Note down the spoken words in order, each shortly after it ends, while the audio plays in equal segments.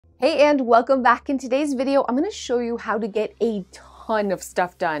Hey, and welcome back. In today's video, I'm going to show you how to get a ton of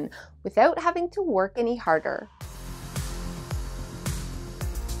stuff done without having to work any harder.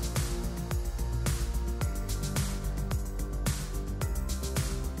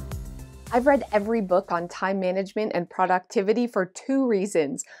 I've read every book on time management and productivity for two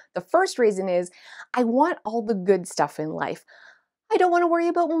reasons. The first reason is I want all the good stuff in life. I don't want to worry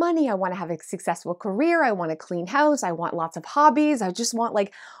about money. I want to have a successful career. I want a clean house. I want lots of hobbies. I just want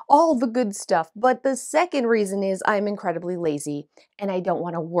all the good stuff. But the second reason is I'm incredibly lazy and I don't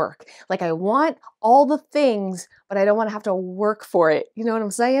want to work. I want all the things, but I don't want to have to work for it. You know what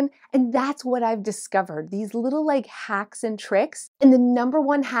I'm saying? And that's what I've discovered. These little hacks and tricks. And the number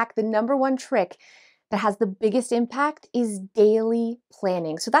one hack, the number one trick that has the biggest impact is daily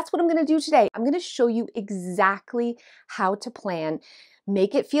planning. So that's what I'm gonna do today. I'm gonna show you exactly how to plan,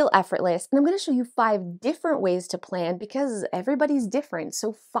 make it feel effortless, and I'm gonna show you 5 different ways to plan because everybody's different.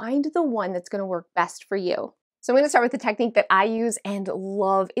 So find the one that's gonna work best for you. So I'm gonna start with the technique that I use and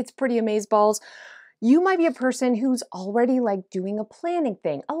love. It's pretty amazeballs. You might be a person who's already doing a planning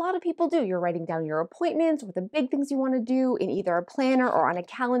thing. A lot of people do. You're writing down your appointments or the big things you want to do in either a planner or on a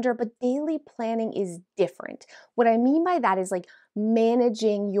calendar, but daily planning is different. What I mean by that is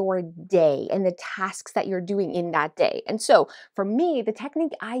managing your day and the tasks that you're doing in that day. And so for me, the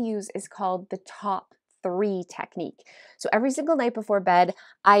technique I use is called the top 3 technique. So every single night before bed,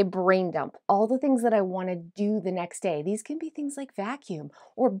 I brain dump all the things that I want to do the next day. These can be things like vacuum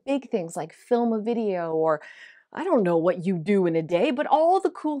or big things like film a video or I don't know what you do in a day, but all the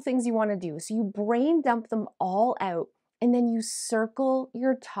cool things you want to do. So you brain dump them all out and then you circle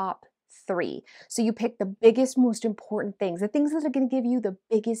your top 3. So you pick the biggest, most important things, the things that are going to give you the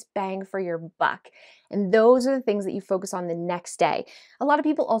biggest bang for your buck. And those are the things that you focus on the next day. A lot of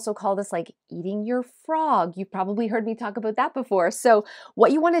people also call this eating your frog. You've probably heard me talk about that before. So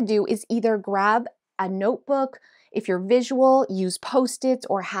what you want to do is either grab a notebook. If you're visual, use Post-its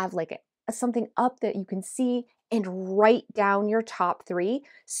or have something up that you can see and write down your top 3,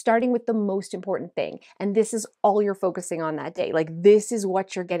 starting with the most important thing. And this is all you're focusing on that day. This is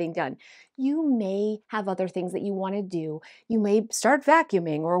what you're getting done. You may have other things that you want to do. You may start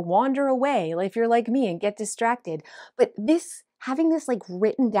vacuuming or wander away, if you're like me and get distracted. But having this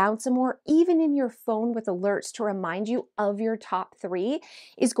written down some more, even in your phone with alerts to remind you of your top 3,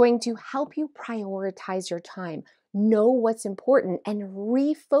 is going to help you prioritize your time, know what's important, and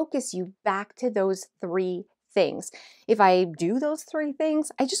refocus you back to those 3 things. If I do those 3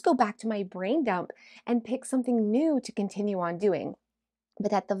 things, I just go back to my brain dump and pick something new to continue on doing.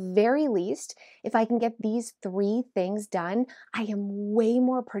 But at the very least, if I can get these 3 things done, I am way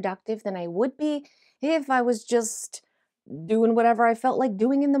more productive than I would be if I was just doing whatever I felt like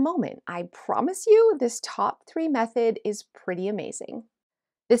doing in the moment. I promise you, this top 3 method is pretty amazing.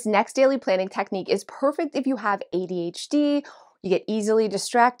 This next daily planning technique is perfect if you have ADHD, you get easily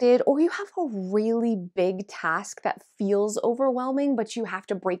distracted, or you have a really big task that feels overwhelming, but you have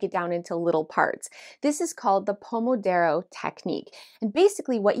to break it down into little parts. This is called the Pomodoro technique. And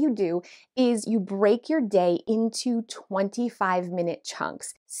basically what you do is you break your day into 25-minute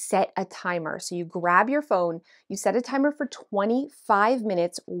chunks. Set a timer. So you grab your phone, you set a timer for 25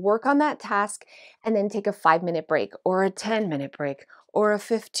 minutes, work on that task, and then take a 5-minute break or a 10-minute break or a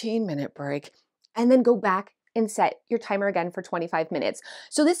 15-minute break, and then go back and set your timer again for 25 minutes.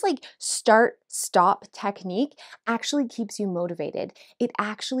 So this start stop technique actually keeps you motivated. It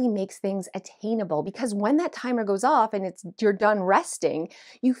actually makes things attainable because when that timer goes off and you're done resting,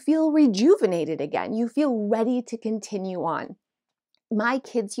 you feel rejuvenated again. You feel ready to continue on. My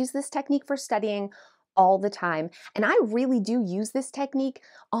kids use this technique for studying all the time. And I really do use this technique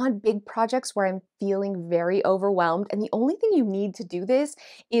on big projects where I'm feeling very overwhelmed. And the only thing you need to do this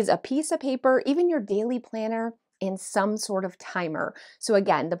is a piece of paper, even your daily planner, and some sort of timer. So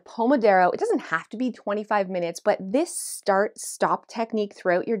again, the Pomodoro, it doesn't have to be 25 minutes, but this start-stop technique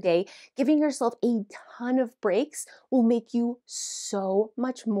throughout your day, giving yourself a ton of breaks, will make you so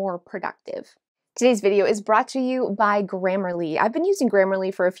much more productive. Today's video is brought to you by Grammarly. I've been using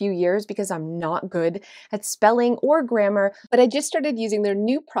Grammarly for a few years because I'm not good at spelling or grammar, but I just started using their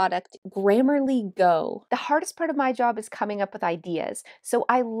new product, Grammarly Go. The hardest part of my job is coming up with ideas, so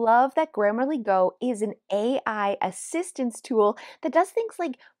I love that Grammarly Go is an AI assistance tool that does things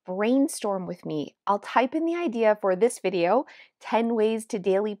like brainstorm with me. I'll type in the idea for this video, 10 ways to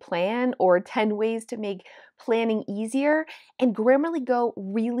daily plan or 10 ways to make planning easier, and Grammarly Go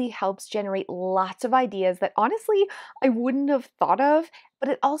really helps generate lots of ideas that honestly I wouldn't have thought of, but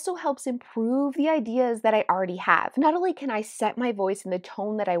it also helps improve the ideas that I already have. Not only can I set my voice in the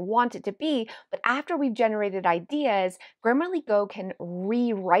tone that I want it to be, but after we've generated ideas, Grammarly Go can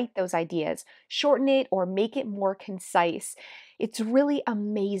rewrite those ideas, shorten it, or make it more concise. It's really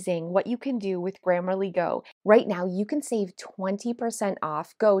amazing what you can do with Grammarly Go. Right now, you can save 20%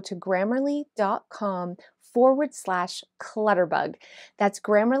 off. Go to grammarly.com/clutterbug. That's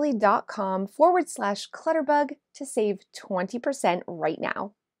grammarly.com/clutterbug to save 20% right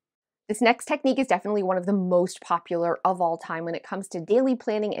now. This next technique is definitely one of the most popular of all time when it comes to daily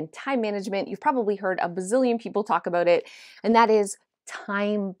planning and time management. You've probably heard a bazillion people talk about it, and that is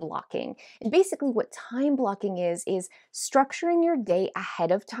time blocking. And basically what time blocking is structuring your day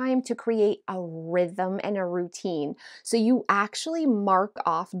ahead of time to create a rhythm and a routine. So you actually mark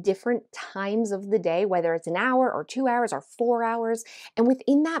off different times of the day, whether it's an hour or 2 hours or 4 hours, and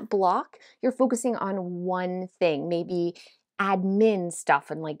within that block, you're focusing on one thing, maybe admin stuff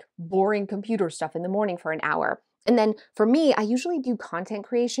and like boring computer stuff in the morning for an hour. And then for me, I usually do content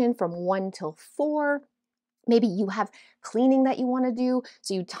creation from 1 till 4. Maybe you have cleaning that you want to do,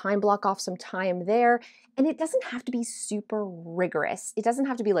 so you time block off some time there. And it doesn't have to be super rigorous. It doesn't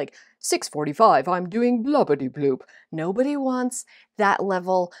have to be like 6:45, I'm doing blubbity bloop. Nobody wants that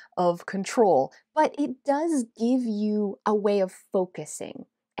level of control, but it does give you a way of focusing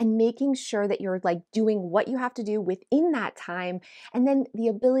and making sure that you're like doing what you have to do within that time, and then the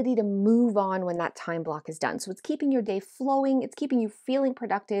ability to move on when that time block is done. So it's keeping your day flowing, it's keeping you feeling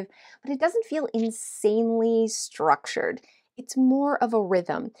productive, but it doesn't feel insanely structured. It's more of a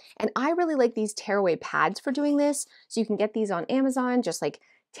rhythm. And I really like these tearaway pads for doing this. So you can get these on Amazon, just like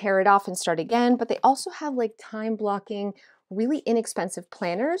tear it off and start again. But they also have like time blocking, really inexpensive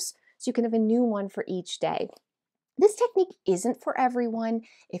planners. So you can have a new one for each day. This technique isn't for everyone.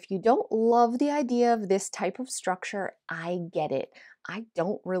 If you don't love the idea of this type of structure, I get it. I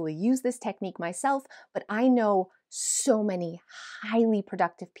don't really use this technique myself, but I know so many highly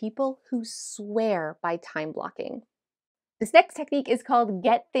productive people who swear by time blocking. This next technique is called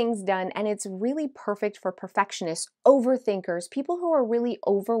Get Things Done, and it's really perfect for perfectionists, overthinkers, people who are really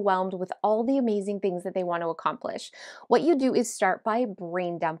overwhelmed with all the amazing things that they want to accomplish. What you do is start by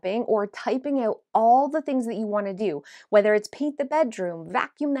brain dumping or typing out all the things that you want to do, whether it's paint the bedroom,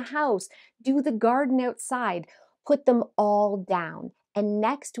 vacuum the house, do the garden outside, put them all down. And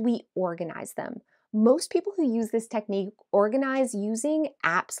next we organize them. Most people who use this technique organize using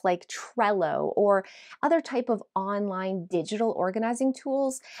apps like Trello or other type of online digital organizing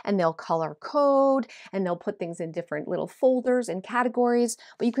tools, and they'll color code and they'll put things in different little folders and categories.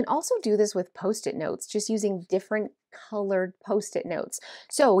 But you can also do this with post-it notes, just using different colored post-it notes.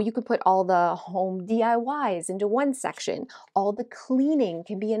 So you could put all the home DIYs into one section. All the cleaning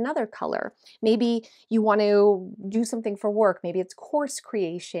can be another color. Maybe you want to do something for work. Maybe it's course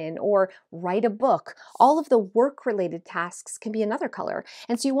creation or write a book. All of the work-related tasks can be another color.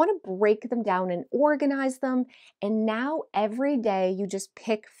 And so you want to break them down and organize them. And now every day you just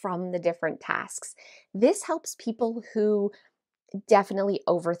pick from the different tasks. This helps people who definitely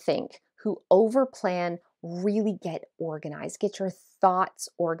overthink, who overplan, really get organized. Get your thoughts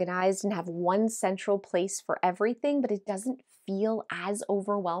organized and have one central place for everything, but it doesn't feel as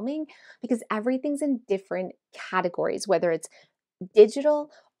overwhelming because everything's in different categories, whether it's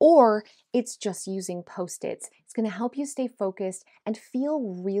digital or it's just using post-its. It's going to help you stay focused and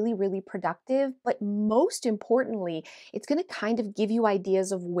feel really, really productive. But most importantly, it's going to kind of give you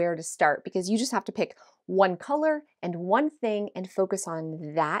ideas of where to start because you just have to pick one color and one thing and focus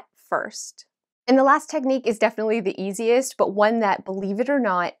on that first. And the last technique is definitely the easiest, but one that, believe it or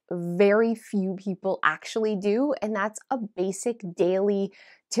not, very few people actually do, and that's a basic daily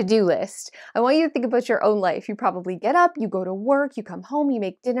to-do list. I want you to think about your own life. You probably get up, you go to work, you come home, you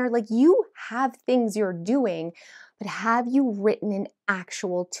make dinner, like you have things you're doing, but have you written an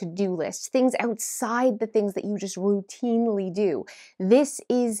actual to-do list? Things outside the things that you just routinely do. This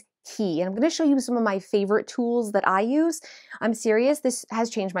is key. And I'm going to show you some of my favorite tools that I use. I'm serious, this has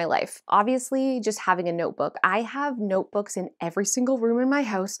changed my life. Obviously, just having a notebook. I have notebooks in every single room in my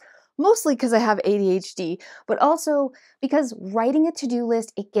house, mostly because I have ADHD, but also because writing a to-do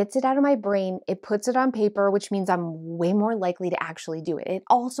list, it gets it out of my brain, it puts it on paper, which means I'm way more likely to actually do it. It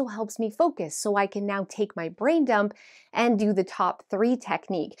also helps me focus, so I can now take my brain dump and do the top 3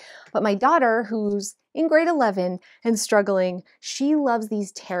 technique. But my daughter, who's in grade 11 and struggling, she loves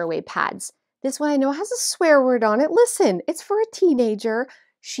these tearaway pads. This one I know has a swear word on it. Listen, it's for a teenager.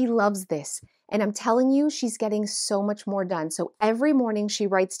 She loves this. And I'm telling you, she's getting so much more done. So every morning she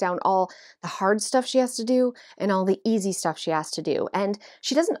writes down all the hard stuff she has to do and all the easy stuff she has to do. And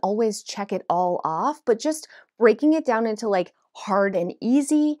she doesn't always check it all off, but just breaking it down into like hard and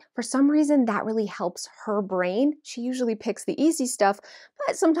easy, for some reason that really helps her brain. She usually picks the easy stuff,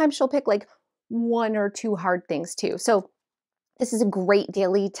 but sometimes she'll pick like one or two hard things too. So this is a great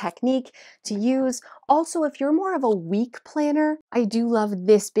daily technique to use. Also, if you're more of a week planner, I do love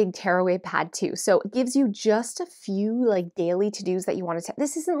this big tearaway pad too. So it gives you just a few like daily to-dos that you want to.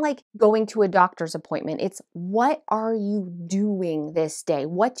 This isn't like going to a doctor's appointment. It's what are you doing this day?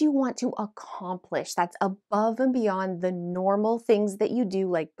 What do you want to accomplish? That's above and beyond the normal things that you do,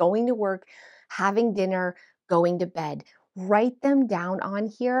 like going to work, having dinner, going to bed. Write them down on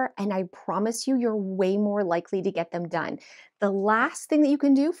here, and I promise you, you're way more likely to get them done. The last thing that you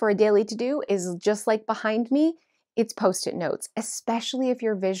can do for a daily to-do is just like behind me, it's Post-it notes, especially if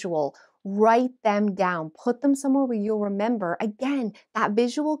you're visual. Write them down, put them somewhere where you'll remember. Again, that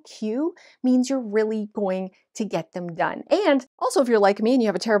visual cue means you're really going to get them done. And also, if you're like me and you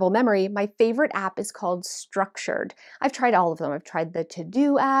have a terrible memory, my favorite app is called Structured. I've tried all of them. I've tried the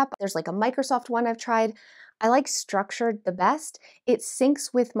To-Do app. There's like a Microsoft one I've tried. I like Structured the best. It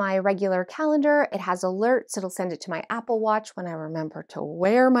syncs with my regular calendar. It has alerts. It'll send it to my Apple Watch when I remember to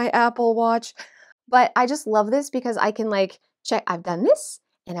wear my Apple Watch. But I just love this because I can like check, I've done this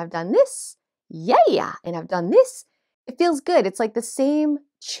and I've done this. Yeah, and I've done this. It feels good. It's like the same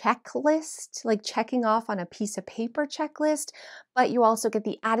checklist, like checking off on a piece of paper checklist, but you also get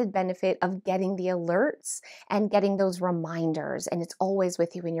the added benefit of getting the alerts and getting those reminders. And it's always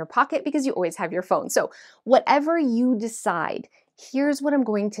with you in your pocket because you always have your phone. So whatever you decide, here's what I'm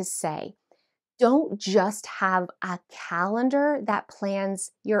going to say. Don't just have a calendar that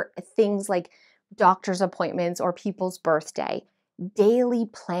plans your things like doctor's appointments or people's birthday. Daily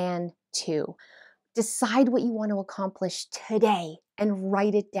plan too. Decide what you want to accomplish today and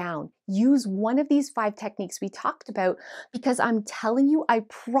write it down. Use one of these 5 techniques we talked about because I'm telling you, I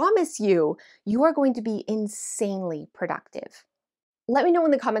promise you, you are going to be insanely productive. Let me know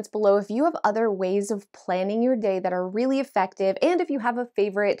in the comments below if you have other ways of planning your day that are really effective, and if you have a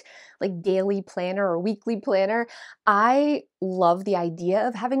favorite like daily planner or weekly planner. I love the idea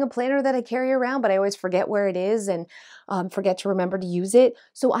of having a planner that I carry around, but I always forget where it is and forget to remember to use it.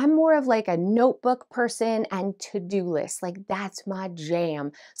 So I'm more of like a notebook person and to-do list. Like that's my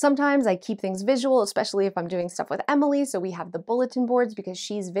jam. Sometimes I keep things visual, especially if I'm doing stuff with Emily. So we have the bulletin boards because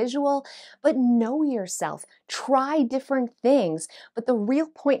she's visual, but know yourself, try different things. But the real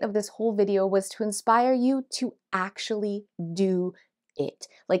point of this whole video was to inspire you to actually do it.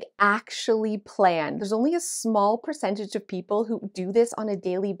 Like actually plan. There's only a small percentage of people who do this on a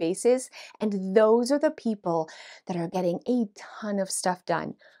daily basis, and those are the people that are getting a ton of stuff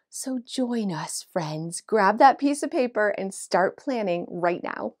done. So join us, friends. Grab that piece of paper and start planning right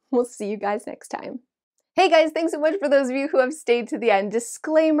now. We'll see you guys next time. Hey guys, thanks so much for those of you who have stayed to the end.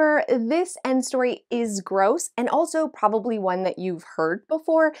 Disclaimer, this end story is gross and also probably one that you've heard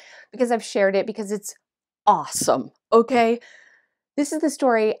before because I've shared it because it's awesome, okay? This is the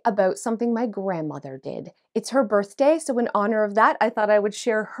story about something my grandmother did. It's her birthday, so in honor of that, I thought I would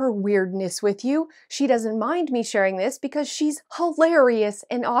share her weirdness with you. She doesn't mind me sharing this because she's hilarious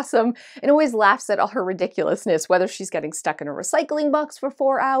and awesome and always laughs at all her ridiculousness, whether she's getting stuck in a recycling box for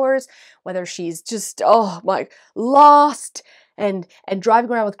 4 hours, whether she's just, oh my, lost and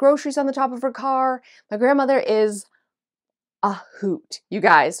driving around with groceries on the top of her car. My grandmother is a hoot, you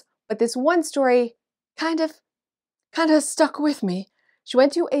guys. But this one story kind of stuck with me. She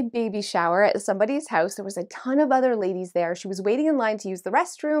went to a baby shower at somebody's house. There was a ton of other ladies there. She was waiting in line to use the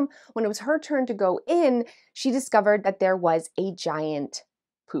restroom. When it was her turn to go in, she discovered that there was a giant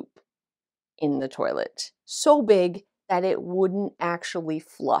poop in the toilet. So big that it wouldn't actually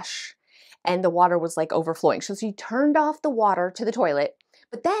flush. And the water was like overflowing. So she turned off the water to the toilet.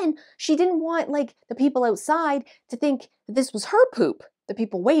 But then she didn't want like the people outside to think that this was her poop. The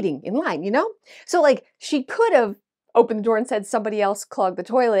people waiting in line, you know? So like she could have opened the door and said somebody else clogged the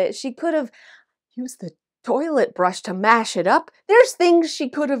toilet. She could have used the toilet brush to mash it up. There's things she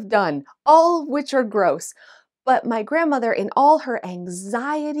could have done, all of which are gross. But my grandmother, in all her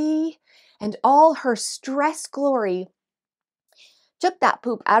anxiety and all her stress glory, took that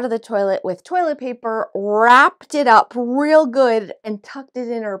poop out of the toilet with toilet paper, wrapped it up real good, and tucked it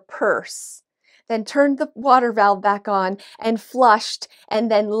in her purse. Then turned the water valve back on and flushed and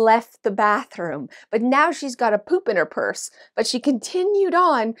then left the bathroom. But now she's got a poop in her purse. But she continued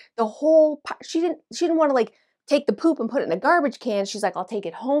on the whole, she didn't want to like take the poop and put it in a garbage can. She's like, I'll take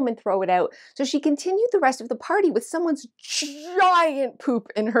it home and throw it out. So she continued the rest of the party with someone's giant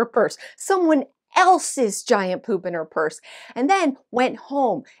poop in her purse. Someone else's giant poop in her purse, and then went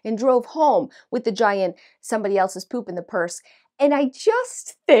home and drove home with the giant somebody else's poop in the purse. And I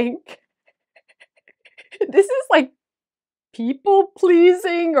just think this is like people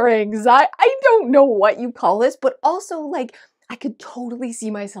pleasing or anxiety. I don't know what you call this, but also like I could totally see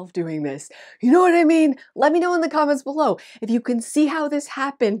myself doing this. You know what I mean? Let me know in the comments below if you can see how this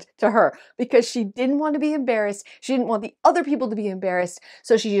happened to her, because she didn't want to be embarrassed. She didn't want the other people to be embarrassed.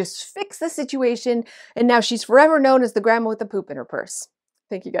 So she just fixed the situation, and now she's forever known as the grandma with the poop in her purse.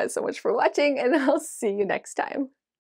 Thank you guys so much for watching, and I'll see you next time.